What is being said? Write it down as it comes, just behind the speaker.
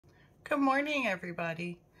Good morning,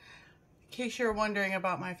 everybody. In case you're wondering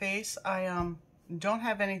about my face, I don't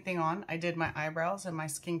have anything on. I did my eyebrows and my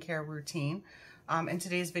skincare routine. In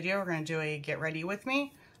today's video, we're going to do a get ready with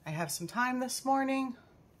me. I have some time this morning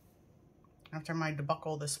after my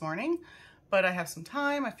debacle this morning, but I have some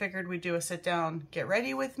time. I figured we'd do a sit down get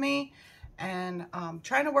ready with me, and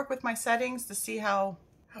trying to work with my settings to see how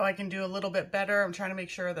I can do a little bit better. I'm trying to make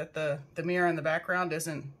sure that the mirror in the background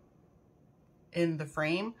isn't in the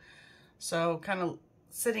frame. So kind of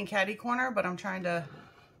sitting catty corner, but I'm trying to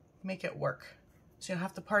make it work. So you'll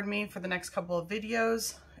have to pardon me for the next couple of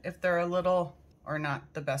videos if they're a little or not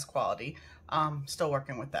the best quality. Still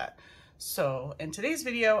working with that. So in today's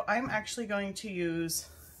video, I'm actually going to use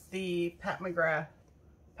the Pat McGrath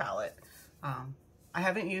palette. I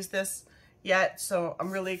haven't used this yet, so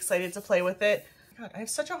I'm really excited to play with it. God, I have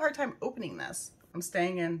such a hard time opening this. I'm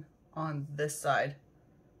staying in on this side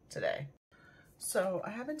today. So I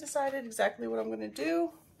haven't decided exactly what I'm going to do,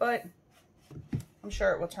 but I'm sure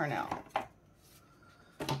it will turn out.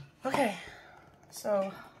 Okay,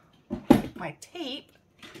 so my tape.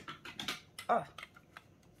 Oh,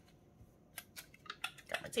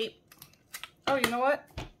 got my tape. Oh, you know what?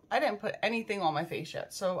 I didn't put anything on my face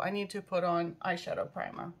yet, so I need to put on eyeshadow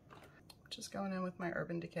primer. Just going in with my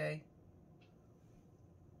Urban Decay.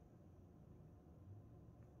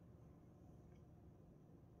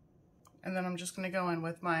 And then I'm just going to go in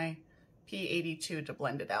with my P82 to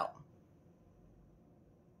blend it out.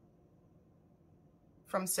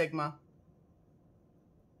 From Sigma.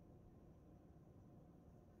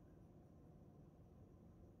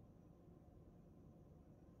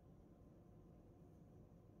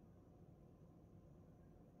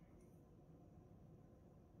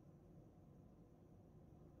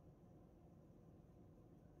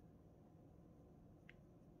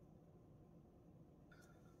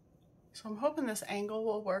 So I'm hoping this angle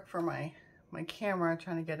will work for my camera,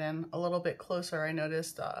 trying to get in a little bit closer. I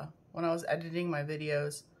noticed when I was editing my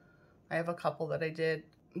videos, I have a couple that I did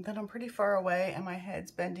that I'm pretty far away and my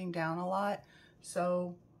head's bending down a lot.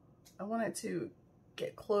 So I wanted to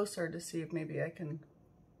get closer to see if maybe I can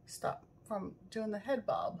stop from doing the head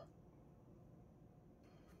bob.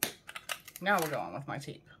 Now we're going with my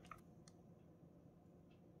tape.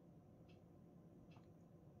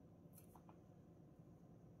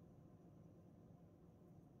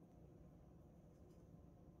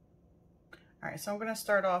 All right, so I'm gonna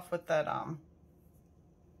start off with that,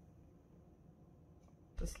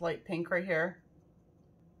 this light pink right here.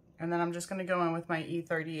 And then I'm just gonna go in with my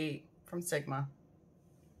E38 from Sigma.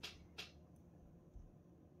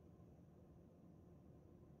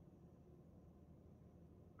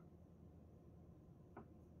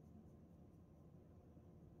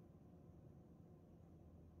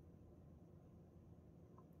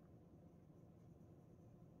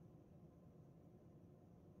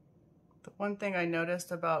 One thing I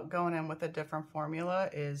noticed about going in with a different formula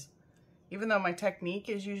is, even though my technique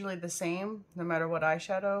is usually the same, no matter what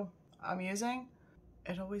eyeshadow I'm using,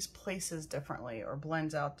 it always places differently or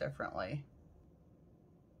blends out differently.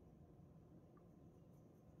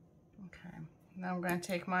 Okay, now I'm going to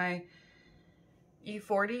take my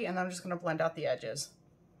E40 and I'm just going to blend out the edges.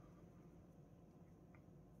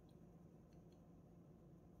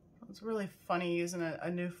 It's really funny using a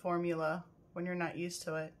new formula when you're not used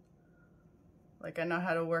to it. Like, I know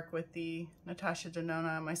how to work with the Natasha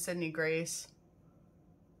Denona and my Sydney Grace.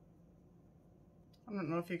 I don't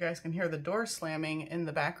know if you guys can hear the door slamming in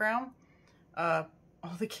the background. All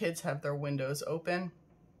the kids have their windows open.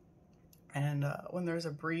 And when there's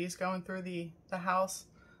a breeze going through the house,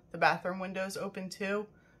 the bathroom window's open too.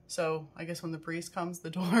 So I guess when the breeze comes, the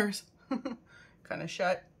doors kind of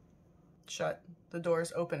shut. The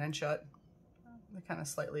doors open and shut. They kind of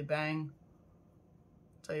slightly bang.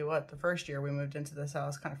 Tell you what, the first year we moved into this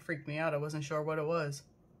house kind of freaked me out. I wasn't sure what it was.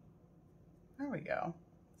 There we go.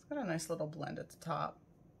 It's got a nice little blend at the top.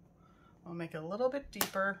 I'll make it a little bit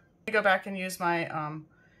deeper. I go back and use my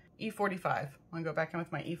E45. I'm gonna go back in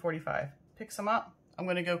with my E45. Pick some up. I'm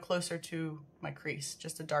gonna go closer to my crease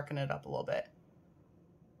just to darken it up a little bit.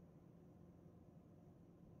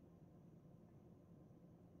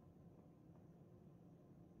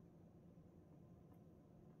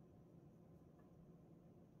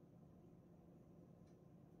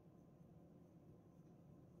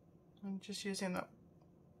 I'm just using the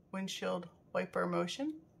windshield wiper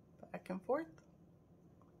motion back and forth.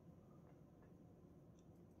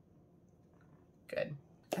 Good.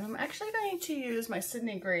 And I'm actually going to use my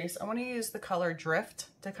Sydney Grace. I want to use the color Drift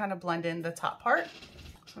to kind of blend in the top part.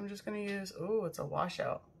 So I'm just going to use, oh, it's a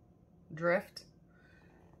washout. Drift.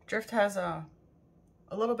 Drift has a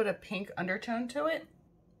little bit of pink undertone to it.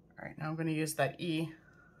 All right, now I'm gonna use that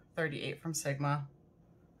E38 from Sigma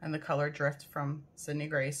and the color Drift from Sydney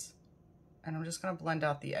Grace. And I'm just gonna blend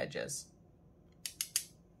out the edges.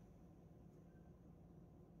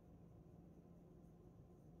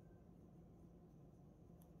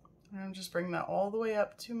 And I'm just bringing that all the way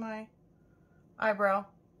up to my eyebrow.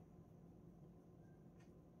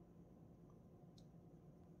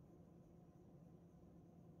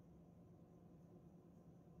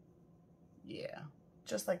 Yeah,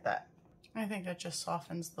 just like that. I think that just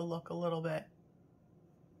softens the look a little bit.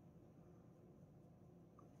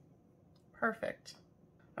 Perfect.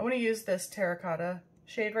 I want to use this terracotta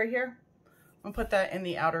shade right here. I'm gonna put that in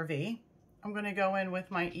the outer V. I'm gonna go in with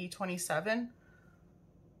my E27.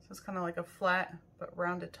 So it's kind of like a flat but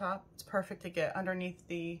rounded top. It's perfect to get underneath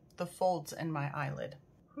the folds in my eyelid.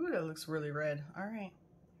 Ooh, that looks really red. All right,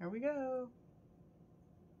 here we go.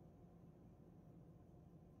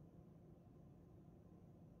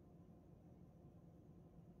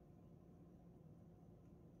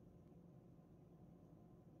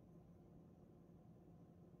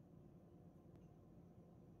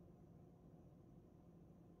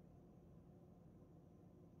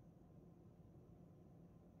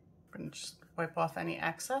 I'm gonna just wipe off any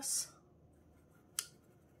excess.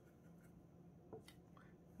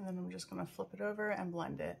 And then I'm just gonna flip it over and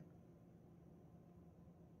blend it.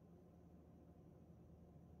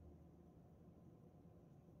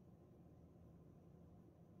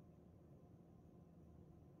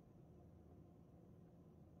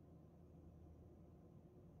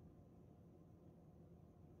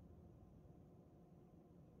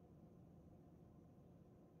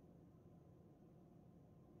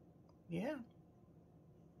 Yeah.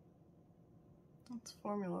 This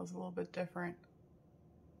formula is a little bit different.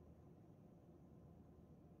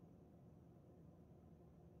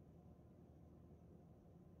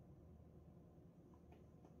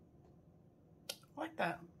 I like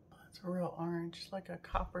that. It's a real orange, like a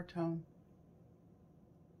copper tone.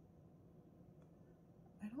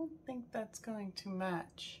 I don't think that's going to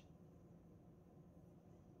match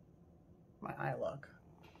my eye look.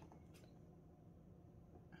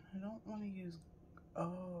 I don't want to use,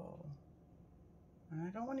 oh, I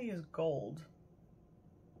don't want to use gold.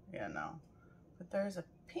 Yeah, no. But there's a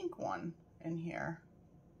pink one in here.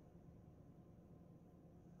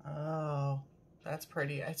 Oh, that's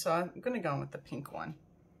pretty. So I'm going to go in with the pink one.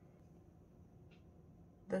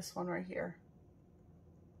 This one right here.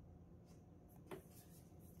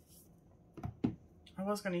 I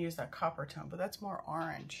was going to use that copper tone, but that's more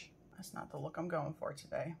orange. That's not the look I'm going for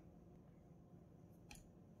today.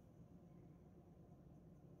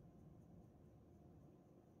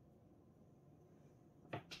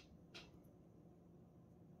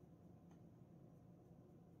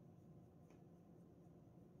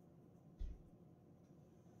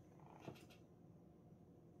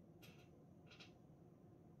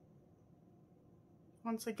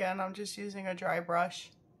 Once again, I'm just using a dry brush.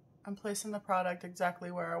 I'm placing the product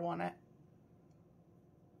exactly where I want it.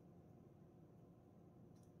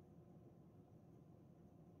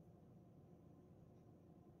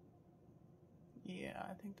 Yeah,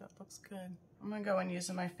 I think that looks good. I'm gonna go in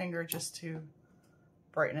using my finger just to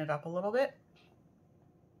brighten it up a little bit.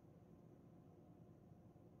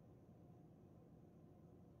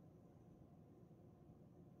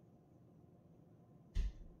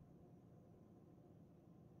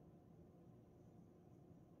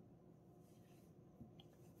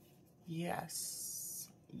 Yes,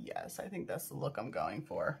 yes, I think that's the look I'm going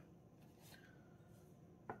for.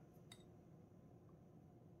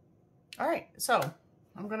 All right, so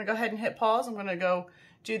I'm gonna go ahead and hit pause. I'm gonna go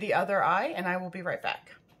do the other eye and I will be right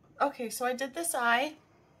back. Okay, so I did this eye.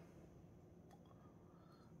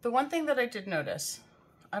 The one thing that I did notice,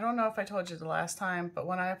 I don't know if I told you the last time, but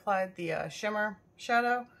when I applied the shimmer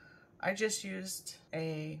shadow, I just used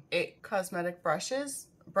a cosmetic brush.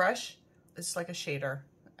 It's like a shader.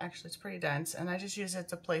 Actually, it's pretty dense, and I just use it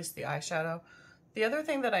to place the eyeshadow. The other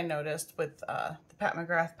thing that I noticed with the Pat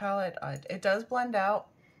McGrath palette, it does blend out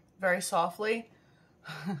very softly.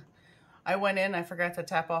 I went in, I forgot to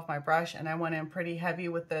tap off my brush, and I went in pretty heavy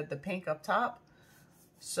with the pink up top.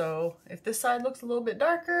 So if this side looks a little bit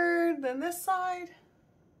darker than this side,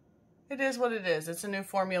 it is what it is. It's a new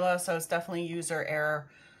formula, so it's definitely user error.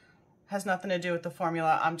 Has nothing to do with the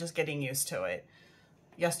formula. I'm just getting used to it.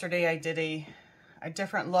 Yesterday I did a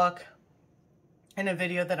different look in a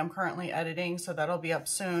video that I'm currently editing, so that'll be up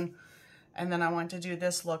soon. And then I want to do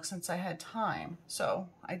this look since I had time. So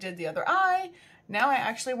I did the other eye. Now I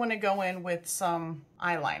actually want to go in with some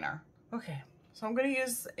eyeliner. Okay, so I'm going to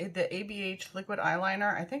use the ABH liquid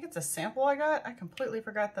eyeliner. I think it's a sample I got. I completely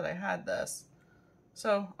forgot that I had this.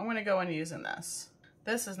 So I'm gonna go in using this.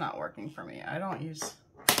 This is not working for me. I don't use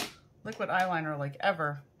liquid eyeliner like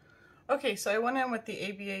ever. Okay, so I went in with the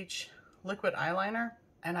ABH liquid eyeliner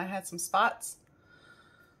and I had some spots.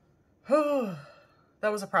 That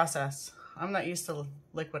was a process. I'm not used to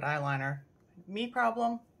liquid eyeliner. Me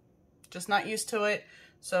problem, just not used to it.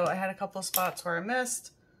 So I had a couple of spots where I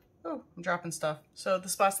missed. Oh, I'm dropping stuff. So the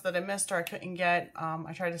spots that I missed or I couldn't get,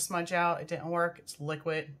 I tried to smudge out. It didn't work. It's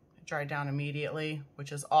liquid. It dried down immediately,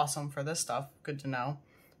 which is awesome for this stuff. Good to know.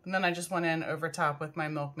 And then I just went in over top with my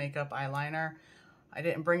Milk Makeup eyeliner. I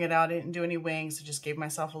didn't bring it out. I didn't do any wings. I just gave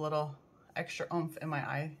myself a little extra oomph in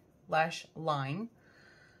my eyelash line.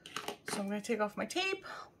 So I'm going to take off my tape.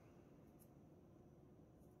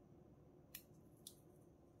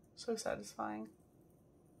 So satisfying.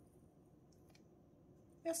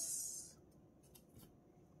 Yes.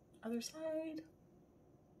 Other side.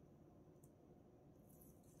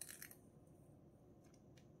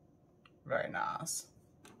 Very nice.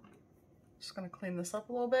 Just gonna clean this up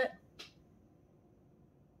a little bit.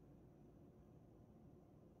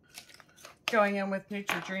 Going in with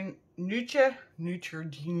Neutrogena.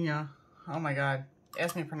 Oh my God.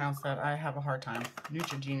 Ask me to pronounce that. I have a hard time.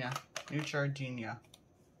 Neutrogena.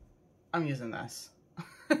 I'm using this.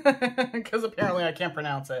 Because apparently I can't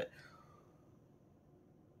pronounce it.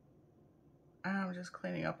 And I'm just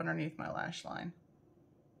cleaning up underneath my lash line.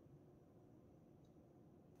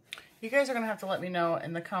 You guys are going to have to let me know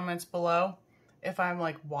in the comments below if I'm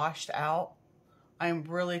like washed out. I'm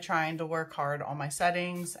really trying to work hard on my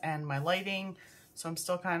settings and my lighting. So I'm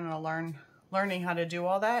still kind of learning how to do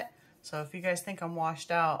all that. So if you guys think I'm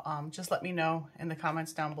washed out, just let me know in the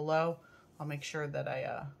comments down below. I'll make sure that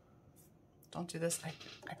I don't do this. I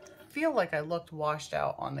feel like I looked washed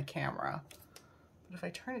out on the camera. But if I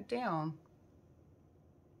turn it down,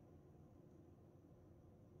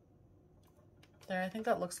 there, I think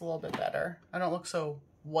that looks a little bit better. I don't look so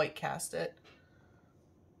white casted.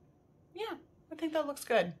 Yeah, I think that looks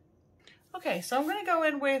good. Okay, so I'm gonna go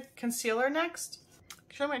in with concealer next.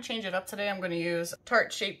 Actually, I'm gonna change it up today. I'm gonna use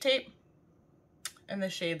Tarte Shape Tape in the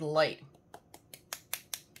shade Light.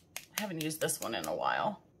 I haven't used this one in a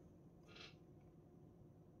while.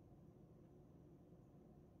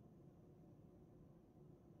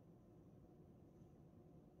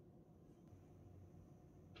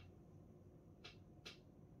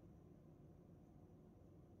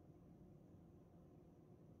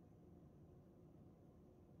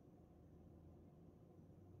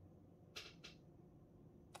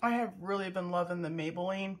 I have really been loving the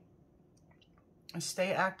Maybelline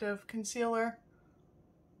Stay Active concealer.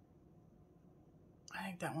 I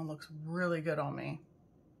think that one looks really good on me.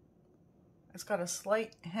 It's got a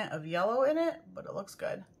slight hint of yellow in it, but it looks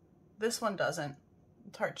good. This one doesn't.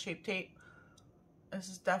 Tarte Shape Tape. This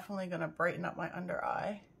is definitely gonna brighten up my under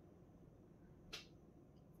eye.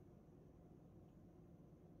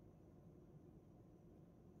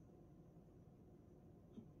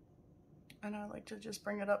 And I like to just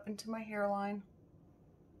bring it up into my hairline.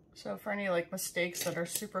 So for any like mistakes that are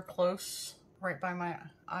super close right by my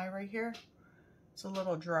eye right here, it's a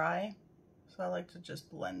little dry. So I like to just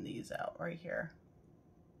blend these out right here.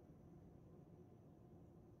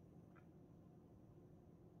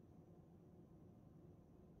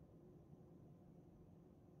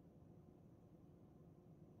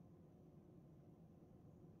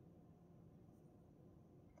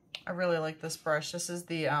 I really like this brush. This is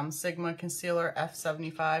the Sigma Concealer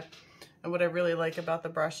F75. And what I really like about the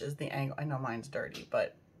brush is the angle. I know mine's dirty,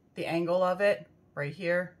 but the angle of it right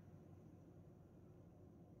here.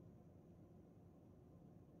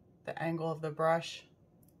 The angle of the brush,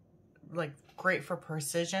 like great for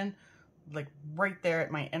precision. Like right there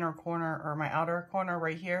at my inner corner or my outer corner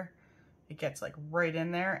right here. It gets like right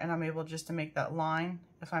in there and I'm able just to make that line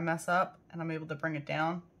if I mess up, and I'm able to bring it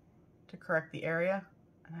down to correct the area.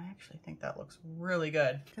 And I actually think that looks really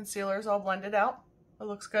good. Concealer is all blended out. It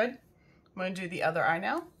looks good. I'm going to do the other eye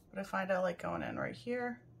now, but I find I like going in right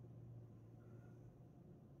here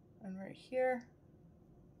and right here.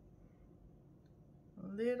 A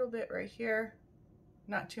little bit right here.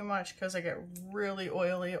 Not too much because I get really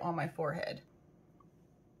oily on my forehead.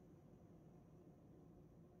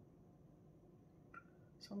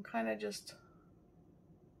 So I'm kind of just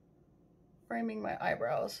framing my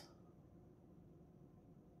eyebrows.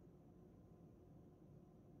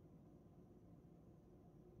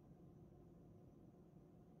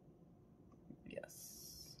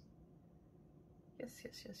 Yes. Yes,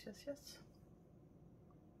 yes, yes, yes, yes.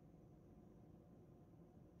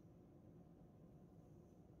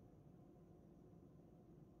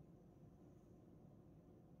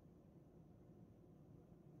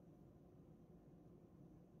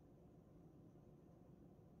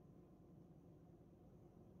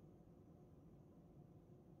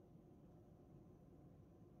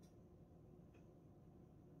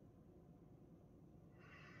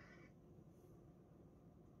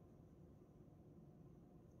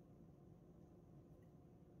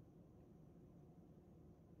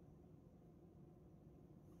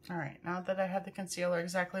 All right, now that I have the concealer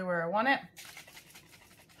exactly where I want it,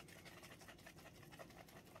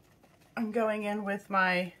 I'm going in with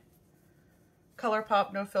my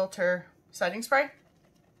ColourPop No Filter setting spray.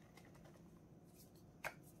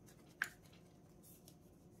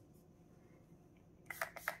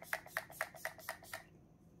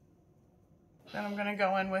 Then I'm gonna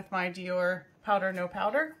go in with my Dior Powder No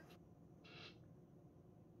Powder.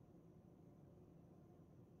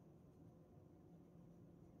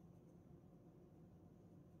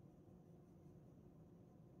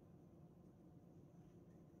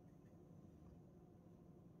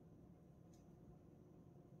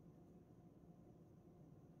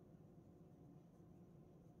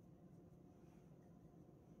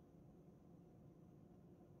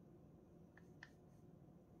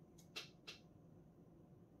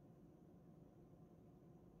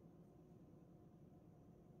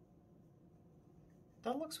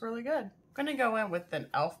 That looks really good. I'm gonna go in with an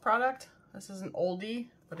E.L.F. product. This is an oldie,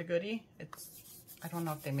 but a goodie. I don't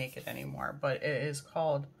know if they make it anymore, but it is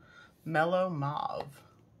called Mellow Mauve.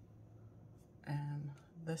 And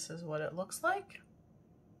this is what it looks like.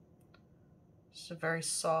 Just a very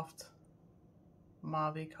soft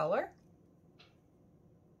mauve-y color.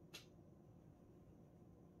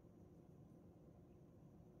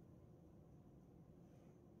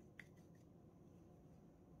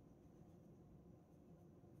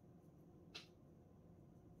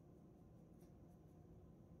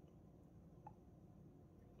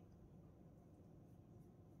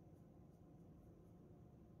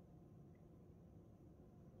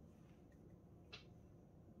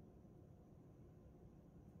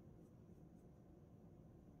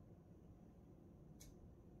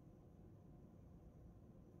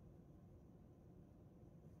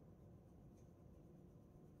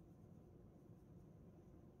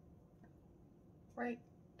 Right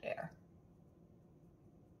there.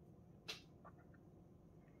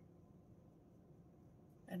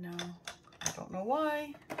 And now, I don't know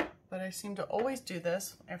why, but I seem to always do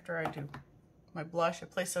this after I do my blush. I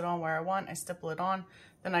place it on where I want, I stipple it on,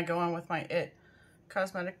 then I go in with my IT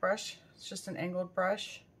cosmetic brush. It's just an angled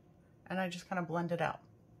brush, and I just kind of blend it out.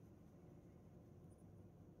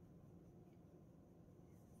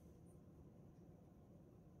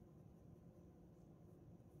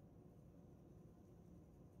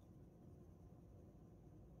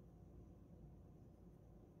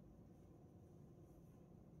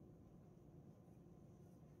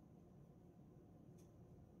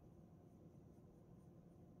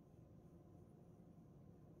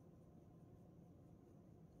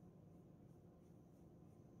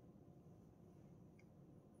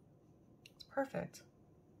 Perfect.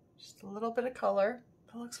 Just a little bit of color.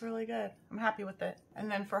 That looks really good. I'm happy with it.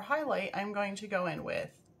 And then for highlight, I'm going to go in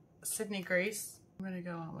with Sydney Grace. I'm going to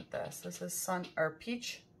go on with this. This is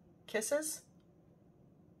Peach Kisses.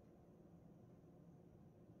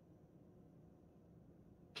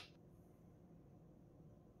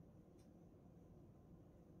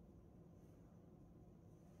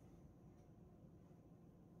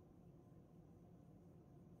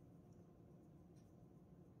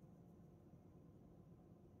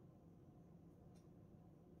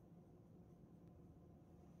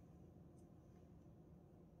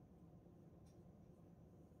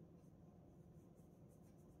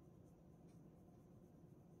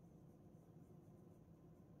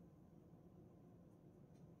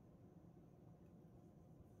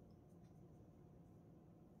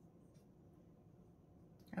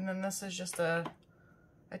 And then this is just a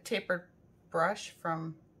tapered brush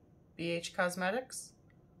from BH Cosmetics.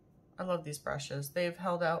 I love these brushes. They've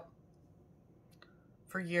held out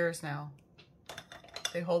for years now.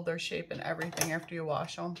 They hold their shape and everything after you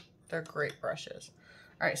wash them. They're great brushes.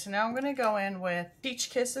 All right, so now I'm gonna go in with Peach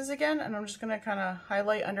Kisses again, and I'm just gonna kind of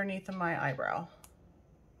highlight underneath of my eyebrow.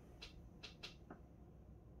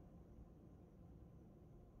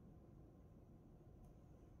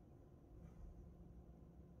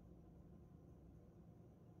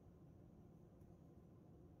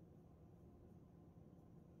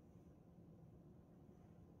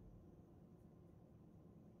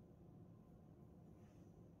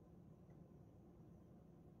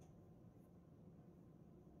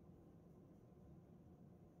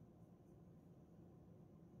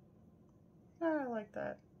 Oh, I like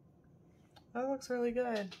that. That looks really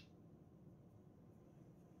good.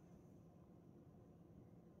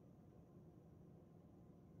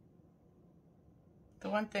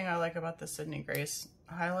 The one thing I like about the Sydney Grace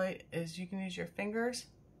highlight is you can use your fingers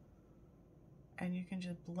and you can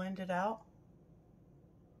just blend it out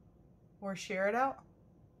or shear it out.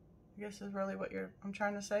 I guess is really what I'm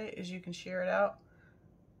trying to say, is you can shear it out.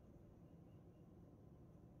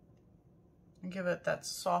 and give it that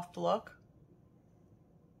soft look.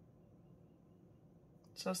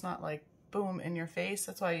 So it's not like boom in your face.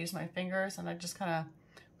 That's why I use my fingers and I just kind of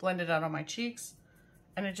blend it out on my cheeks,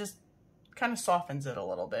 and it just kind of softens it a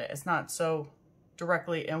little bit. It's not so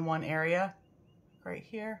directly in one area. Right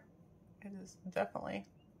here, it is definitely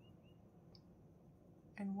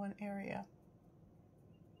in one area.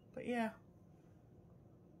 But yeah.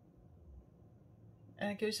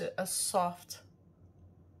 And it gives it a soft,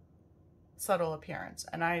 subtle appearance.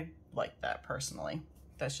 And I like that personally.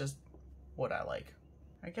 That's just what I like.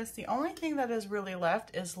 I guess the only thing that is really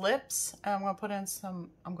left is lips. And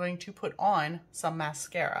I'm going to put on some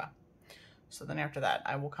mascara. So then after that,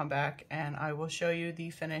 I will come back and I will show you the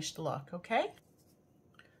finished look, okay?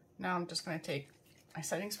 Now I'm just gonna take my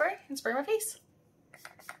setting spray and spray my face.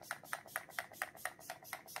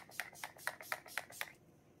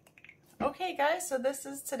 Okay guys, so this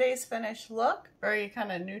is today's finished look. Very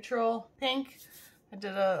kind of neutral pink. I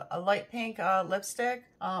did a light pink lipstick,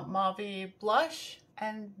 mauve blush,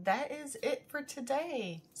 and that is it for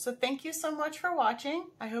today. So thank you so much for watching.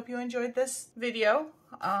 I hope you enjoyed this video.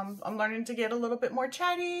 I'm learning to get a little bit more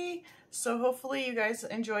chatty, so hopefully you guys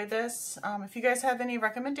enjoy this. If you guys have any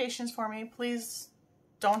recommendations for me, please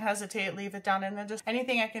don't hesitate, leave it down in there. Just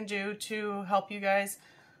anything I can do to help you guys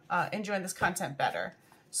enjoy this content better.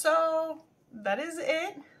 So that is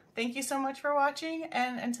it. Thank you so much for watching,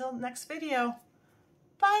 and until next video,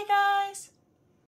 bye guys!